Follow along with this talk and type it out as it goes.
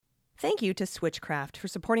Thank you to Switchcraft for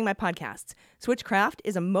supporting my podcasts. Switchcraft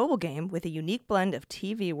is a mobile game with a unique blend of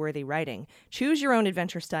TV-worthy writing, choose-your-own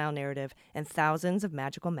adventure-style narrative, and thousands of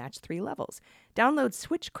magical Match 3 levels. Download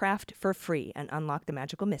Switchcraft for free and unlock the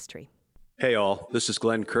magical mystery. Hey all, this is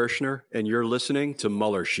Glenn Kirshner, and you're listening to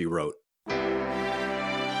Mueller, She Wrote.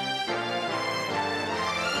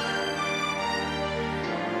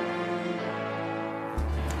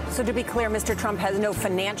 So to be clear, Mr. Trump has no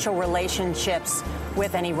financial relationships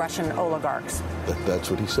with any Russian oligarchs.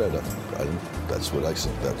 That's what he said. That's what I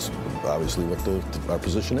said. That's obviously what our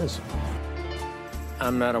position is.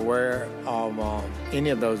 I'm not aware of any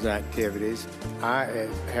of those activities. I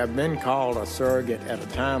have been called a surrogate at a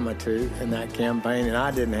time or two in that campaign, and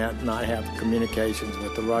I did not have communications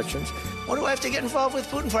with the Russians. What do I have to get involved with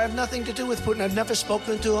Putin for? I have nothing to do with Putin. I've never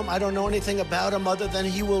spoken to him. I don't know anything about him other than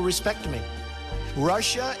he will respect me.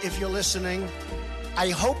 Russia, if you're listening, I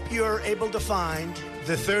hope you're able to find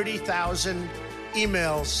the 30,000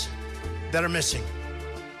 emails that are missing.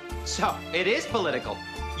 So, it is political.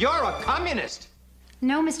 You're a communist.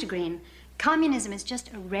 No, Mr. Green. Communism is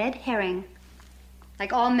just a red herring.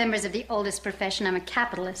 Like all members of the oldest profession, I'm a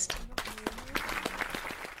capitalist.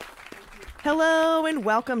 Hello and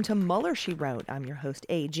welcome to Mueller, She Wrote. I'm your host,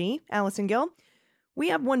 AG, Allison Gill. We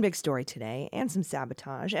have one big story today, and some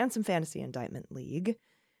sabotage, and some fantasy indictment league.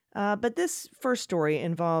 But this first story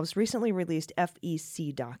involves recently released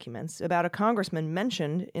FEC documents about a congressman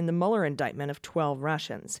mentioned in the Mueller indictment of 12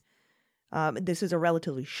 Russians. This is a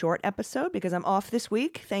relatively short episode because I'm off this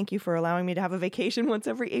week. Thank you for allowing me to have a vacation once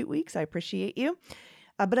every 8 weeks. I appreciate you.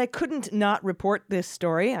 But I couldn't not report this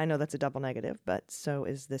story. I know that's a double negative, but so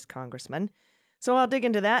is this congressman. So I'll dig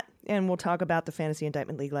into that, and we'll talk about the fantasy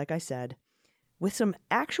indictment league, like I said, with some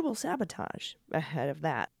actual sabotage ahead of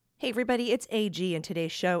that. Hey everybody, it's AG, and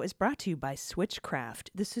today's show is brought to you by Switchcraft.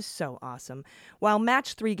 This is so awesome. While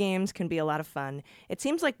Match 3 games can be a lot of fun, it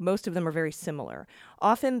seems like most of them are very similar.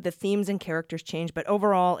 Often the themes and characters change, but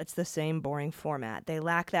overall it's the same boring format. They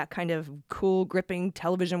lack that kind of cool, gripping,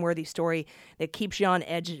 television-worthy story that keeps you on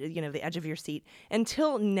edge, the edge of your seat.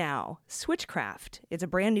 Until now, Switchcraft is a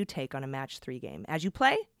brand new take on a Match 3 game. As you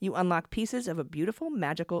play, you unlock pieces of a beautiful,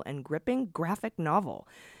 magical, and gripping graphic novel.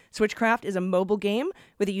 Switchcraft is a mobile game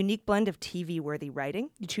with a unique blend of TV-worthy writing,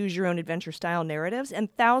 you choose your own adventure-style narratives,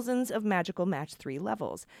 and thousands of magical Match 3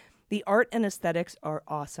 levels. The art and aesthetics are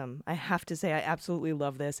awesome. I have to say, I absolutely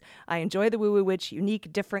love this. I enjoy the Woo Woo Witch,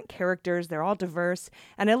 unique, different characters. They're all diverse,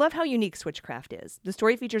 and I love how unique Switchcraft is. The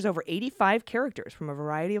story features over 85 characters from a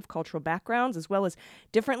variety of cultural backgrounds, as well as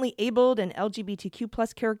differently abled and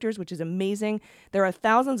LGBTQ+ characters, which is amazing. There are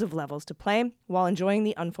thousands of levels to play while enjoying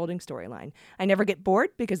the unfolding storyline. I never get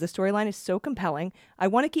bored because the storyline is so compelling. I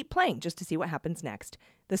want to keep playing just to see what happens next.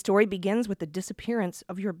 The story begins with the disappearance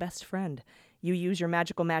of your best friend. You use your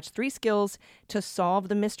magical Match 3 skills to solve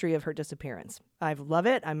the mystery of her disappearance. I love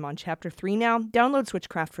it. I'm on chapter 3 now. Download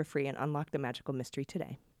Switchcraft for free and unlock the magical mystery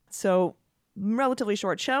today. So, relatively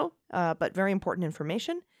short show, but very important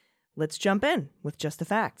information. Let's jump in with just the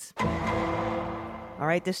facts. All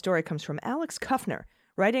right, this story comes from Alex Kuffner,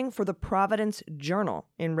 writing for the Providence Journal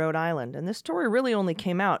in Rhode Island. And this story really only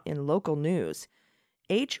came out in local news.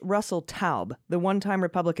 H. Russell Taub, the one-time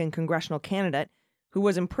Republican congressional candidate, who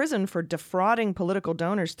was imprisoned for defrauding political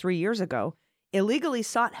donors 3 years ago, illegally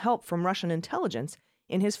sought help from Russian intelligence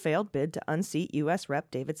in his failed bid to unseat U.S. Rep.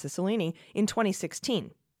 David Cicilline in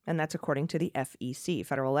 2016, and that's according to the FEC,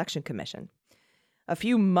 Federal Election Commission. A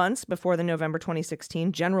few months before the November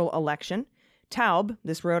 2016 general election, Taub,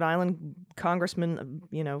 this Rhode Island congressman,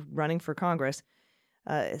 running for Congress,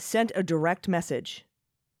 sent a direct message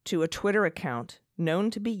to a Twitter account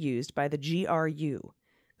known to be used by the GRU.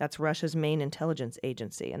 That's Russia's main intelligence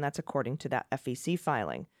agency, and that's according to that FEC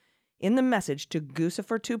filing. In the message to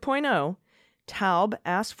Guccifer 2.0, Taub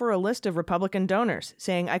asked for a list of Republican donors,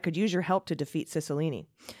 saying, "I could use your help to defeat Cicilline."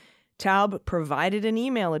 Taub provided an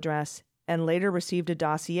email address and later received a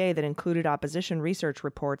dossier that included opposition research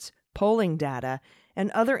reports, polling data, and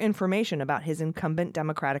other information about his incumbent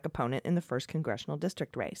Democratic opponent in the 1st Congressional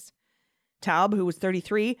District race. Taub, who was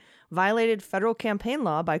 33, violated federal campaign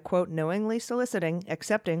law by, quote, knowingly soliciting,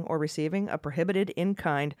 accepting, or receiving a prohibited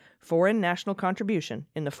in-kind foreign national contribution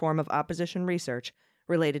in the form of opposition research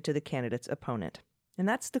related to the candidate's opponent. And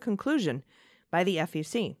that's the conclusion by the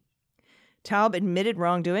FEC. Taub admitted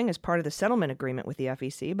wrongdoing as part of the settlement agreement with the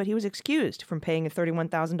FEC, but he was excused from paying a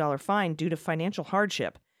 $31,000 fine due to financial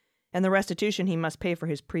hardship and the restitution he must pay for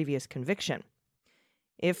his previous conviction.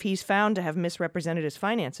 If he's found to have misrepresented his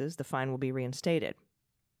finances, the fine will be reinstated.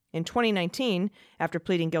 In 2019, after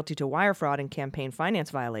pleading guilty to wire fraud and campaign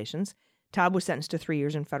finance violations, Taub was sentenced to 3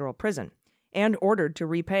 years in federal prison. and ordered to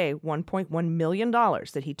repay $1.1 million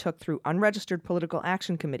that he took through unregistered political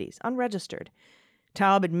action committees. Unregistered.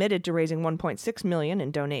 Taub admitted to raising $1.6 million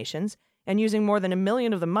in donations and using more than $1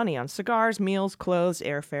 million of the money on cigars, meals, clothes,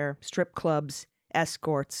 airfare, strip clubs,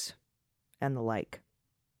 escorts, and the like.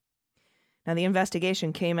 Now, the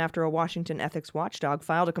investigation came after a Washington ethics watchdog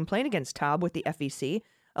filed a complaint against Taub with the FEC,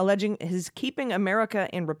 alleging his Keeping America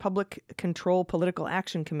in Republican Control Political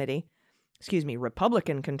Action Committee was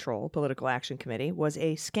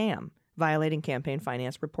a scam, violating campaign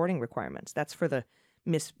finance reporting requirements. That's for the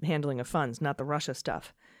mishandling of funds, not the Russia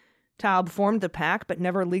stuff. Taub formed the PAC but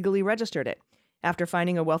never legally registered it. After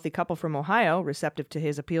finding a wealthy couple from Ohio receptive to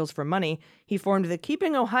his appeals for money, he formed the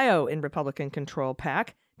Keeping Ohio in Republican Control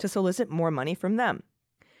PAC to solicit more money from them.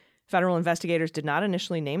 Federal investigators did not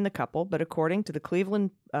initially name the couple, but according to the Cleveland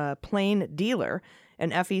Plain Dealer, an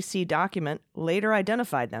FEC document later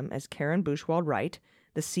identified them as Karen Buchwald Wright,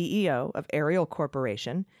 the CEO of Ariel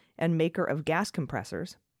Corporation and maker of gas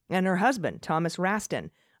compressors, and her husband, Thomas Raston,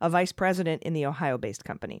 a vice president in the Ohio-based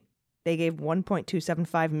company. They gave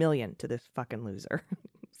 $1.275 million to this fucking loser.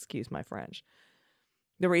 Excuse my French.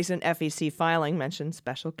 The recent FEC filing mentioned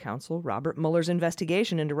special counsel Robert Mueller's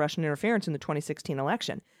investigation into Russian interference in the 2016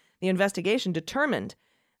 election. The investigation determined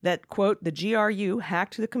that, quote, the GRU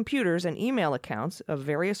hacked the computers and email accounts of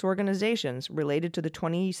various organizations related to the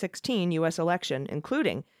 2016 U.S. election,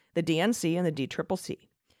 including the DNC and the DCCC,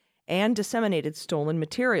 and disseminated stolen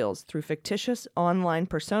materials through fictitious online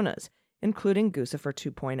personas, including Guccifer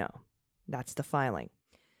 2.0. That's the filing.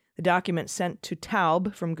 The documents sent to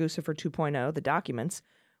Taub from Guccifer 2.0, the documents,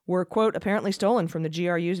 were, quote, apparently stolen from the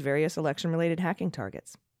GRU's various election-related hacking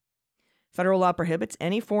targets. Federal law prohibits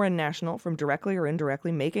any foreign national from directly or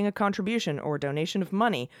indirectly making a contribution or donation of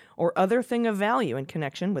money or other thing of value in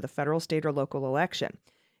connection with a federal, state, or local election.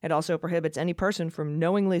 It also prohibits any person from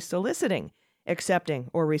knowingly soliciting, accepting,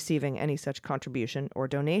 or receiving any such contribution or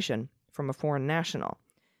donation from a foreign national.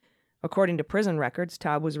 According to prison records,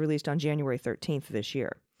 Taub was released on January 13th this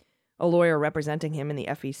year. A lawyer representing him in the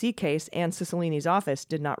FEC case and Cicilline's office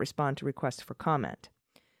did not respond to requests for comment.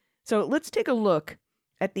 So let's take a look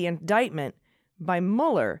at the indictment by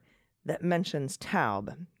Mueller that mentions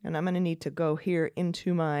Taub. And I'm going to need to go here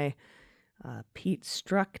into my Pete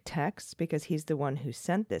Strzok text because he's the one who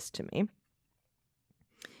sent this to me.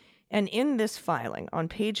 And in this filing, on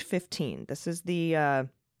page 15, this is the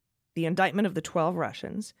indictment of the 12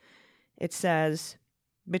 Russians. It says,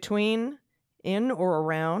 in or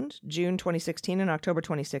around June 2016 and October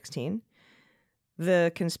 2016,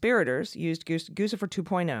 the conspirators used Guccifer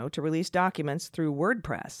 2.0 to release documents through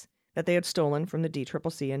WordPress that they had stolen from the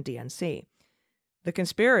DCCC and DNC. The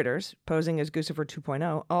conspirators, posing as Guccifer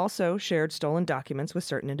 2.0, also shared stolen documents with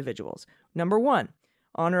certain individuals. Number 1,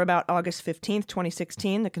 on or about August 15,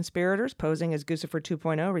 2016, the conspirators, posing as Guccifer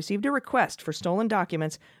 2.0, received a request for stolen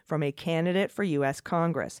documents from a candidate for U.S.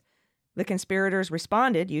 Congress. The conspirators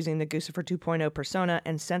responded using the Guccifer 2.0 persona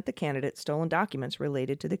and sent the candidate stolen documents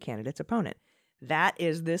related to the candidate's opponent. That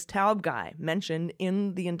is this Taub guy mentioned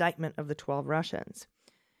in the indictment of the 12 Russians.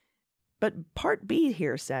 But Part B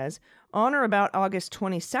here says, on or about August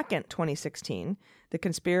 22nd, 2016, the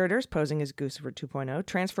conspirators, posing as Guccifer 2.0,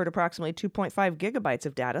 transferred approximately 2.5 gigabytes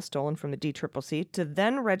of data stolen from the DCCC to a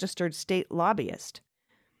then registered state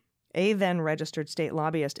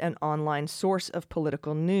lobbyist and online source of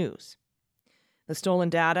political news. The stolen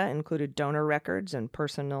data included donor records and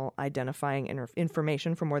personal identifying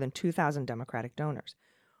information from more than 2,000 Democratic donors.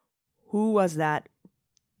 Who was that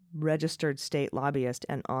registered state lobbyist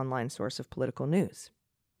and online source of political news?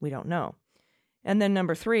 We don't know. And then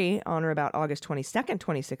number 3, on or about August 22nd,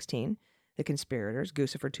 2016, the conspirators,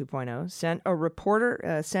 Guccifer 2.0, sent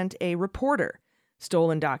a reporter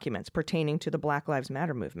stolen documents pertaining to the Black Lives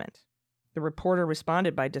Matter movement. The reporter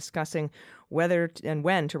responded by discussing whether and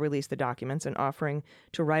when to release the documents and offering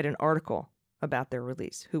to write an article about their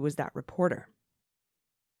release. Who was that reporter?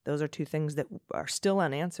 Those are 2 things that are still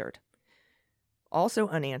unanswered. Also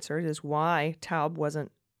unanswered is why Taub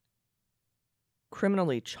wasn't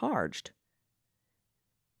criminally charged.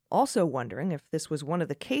 Also wondering if this was one of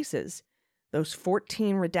the cases, those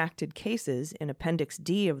 14 redacted cases in Appendix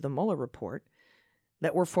D of the Mueller report,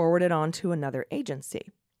 that were forwarded on to another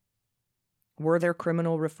agency. Were there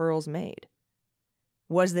criminal referrals made?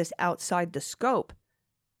 Was this outside the scope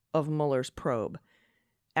of Mueller's probe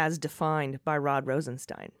as defined by Rod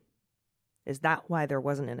Rosenstein? Is that why there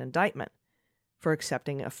wasn't an indictment for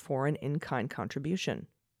accepting a foreign in-kind contribution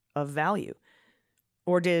of value?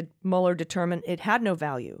 Or did Mueller determine it had no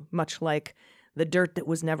value, much like the dirt that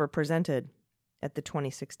was never presented at the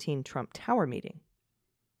 2016 Trump Tower meeting?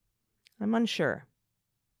 I'm unsure.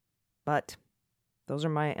 But Those are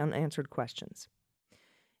my unanswered questions.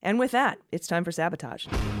 And with that, it's time for Sabotage.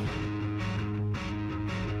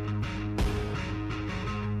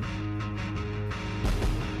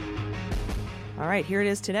 All right, here it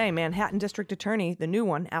is today. Manhattan District Attorney, the new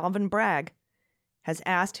one, Alvin Bragg, has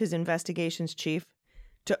asked his investigations chief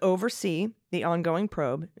to oversee the ongoing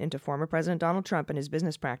probe into former President Donald Trump and his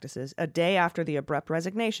business practices a day after the abrupt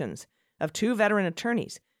resignations of 2 veteran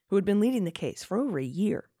attorneys who had been leading the case for over a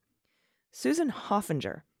year. Susan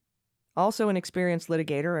Hoffinger, also an experienced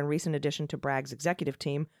litigator and recent addition to Bragg's executive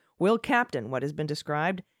team, will captain what has been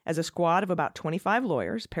described as a squad of about 25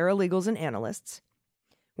 lawyers, paralegals, and analysts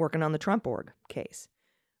working on the Trump org case.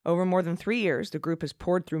 Over more than 3 years, the group has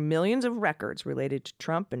poured through millions of records related to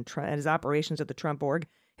Trump and his operations at the Trump org,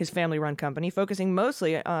 his family-run company, focusing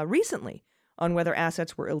mostly recently on whether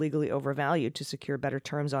assets were illegally overvalued to secure better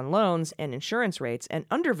terms on loans and insurance rates and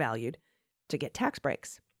undervalued to get tax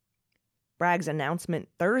breaks. Bragg's announcement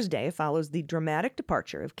Thursday follows the dramatic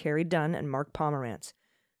departure of Carrie Dunn and Mark Pomerantz,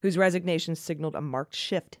 whose resignations signaled a marked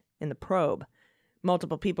shift in the probe.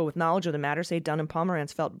 Multiple people with knowledge of the matter say Dunn and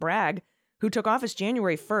Pomerantz felt Bragg, who took office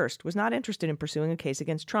January 1st, was not interested in pursuing a case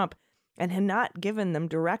against Trump and had not given them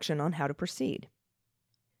direction on how to proceed.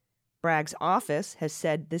 Bragg's office has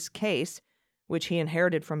said this case, which he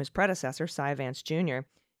inherited from his predecessor, Cy Vance Jr.,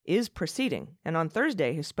 is proceeding, and on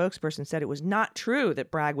Thursday, his spokesperson said it was not true that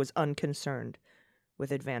Bragg was unconcerned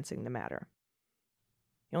with advancing the matter.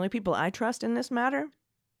 The only people I trust in this matter?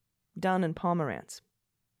 Dunn and Pomerantz.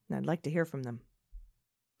 And I'd like to hear from them.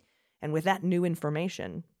 And with that new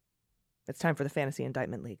information, it's time for the Fantasy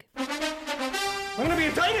Indictment League. I'm gonna be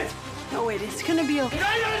indicted! No, wait, it's gonna be okay.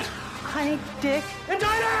 Indicted! Honey, Dick.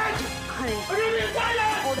 Indicted! Honey. I'm gonna be indicted!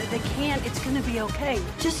 Oh, they can't. It's gonna be okay.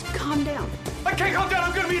 Just calm down. I can't calm down.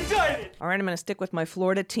 I'm gonna be indicted! All right, I'm going to stick with my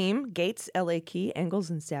Florida team. Gates, L.A. Key,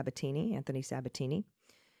 Engels, and Sabatini, Anthony Sabatini.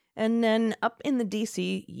 And then up in the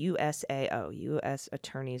D.C. USAO, U.S.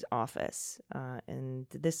 Attorney's Office. And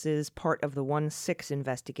this is part of the 1-6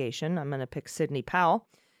 investigation. I'm going to pick Sidney Powell.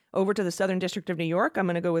 Over to the Southern District of New York, I'm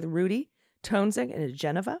going to go with Rudy Toensing and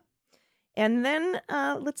Geneva. And then,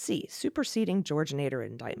 let's see, superseding George Nader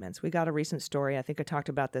indictments. We got a recent story, I think I talked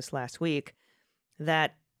about this last week,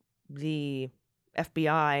 that the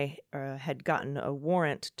FBI had gotten a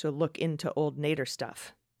warrant to look into old Nader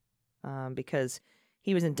stuff because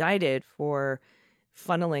he was indicted for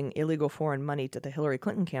funneling illegal foreign money to the Hillary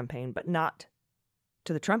Clinton campaign, but not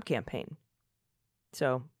to the Trump campaign.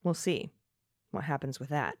 So we'll see what happens with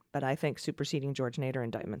that. But I think superseding George Nader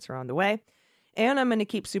indictments are on the way. And I'm going to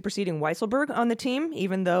keep superseding Weisselberg on the team,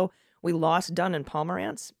 even though we lost Dunn and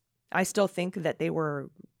Pomerantz. I still think that they were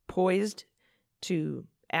poised to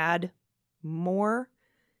add more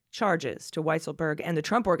charges to Weisselberg and the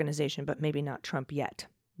Trump organization, but maybe not Trump yet.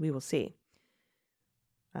 We will see.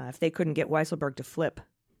 If they couldn't get Weisselberg to flip,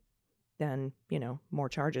 then, more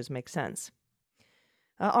charges make sense.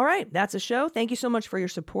 All right, that's a show. Thank you so much for your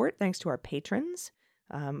support. Thanks to our patrons.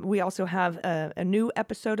 We also have a new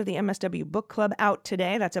episode of the MSW Book Club out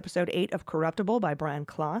today. That's episode 8 of Corruptible by Brian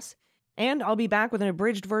Klaas. And I'll be back with an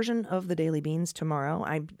abridged version of the Daily Beans tomorrow.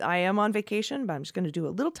 I am on vacation, but I'm just going to do a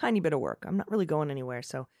little tiny bit of work. I'm not really going anywhere,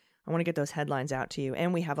 so I want to get those headlines out to you.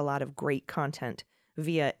 And we have a lot of great content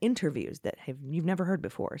via interviews that you've never heard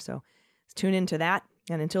before. So tune into that.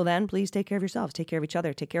 And until then, please take care of yourselves, take care of each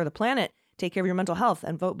other, take care of the planet, take care of your mental health,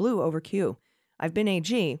 and vote blue over Q. I've been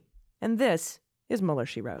AG, and this is Mueller,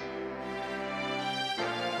 She Wrote.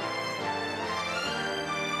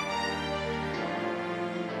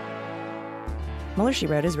 Mueller, She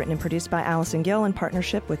Wrote is written and produced by Allison Gill in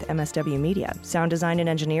partnership with MSW Media. Sound design and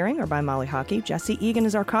engineering are by Molly Hockey. Jesse Egan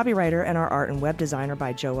is our copywriter, and our art and web designer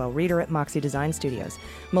by Joelle Reeder at Moxie Design Studios.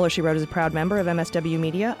 Mueller, She Wrote is a proud member of MSW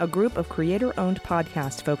Media, a group of creator-owned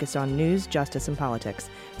podcasts focused on news, justice, and politics.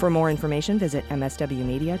 For more information, visit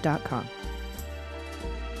mswmedia.com.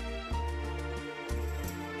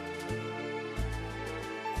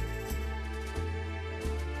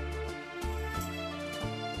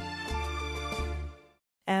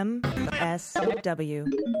 MSW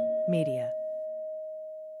Media.